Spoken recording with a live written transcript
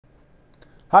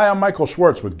Hi, I'm Michael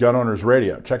Schwartz with Gun Owners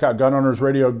Radio. Check out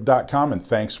gunownersradio.com and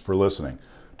thanks for listening.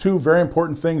 Two very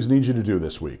important things I need you to do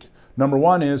this week. Number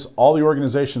one is all the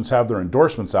organizations have their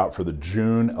endorsements out for the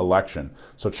June election.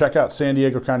 So check out San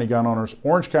Diego County Gun Owners,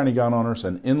 Orange County Gun Owners,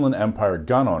 and Inland Empire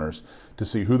Gun Owners to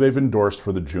see who they've endorsed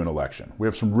for the June election. We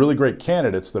have some really great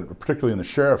candidates that are particularly in the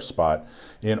sheriff's spot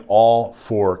in all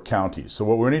 4 counties. So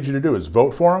what we need you to do is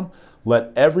vote for them,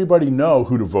 let everybody know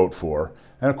who to vote for,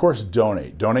 and of course,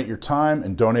 donate. Donate your time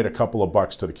and donate a couple of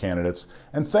bucks to the candidates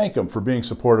and thank them for being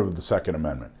supportive of the Second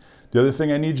Amendment. The other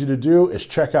thing I need you to do is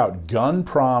check out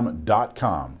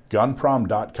gunprom.com.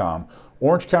 Gunprom.com.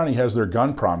 Orange County has their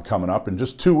gun prom coming up in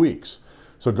just 2 weeks.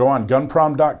 So go on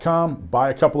gunprom.com, buy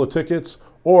a couple of tickets,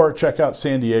 or check out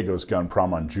San Diego's gun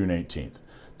prom on June 18th.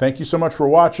 Thank you so much for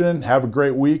watching. Have a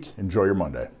great week. Enjoy your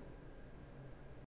Monday.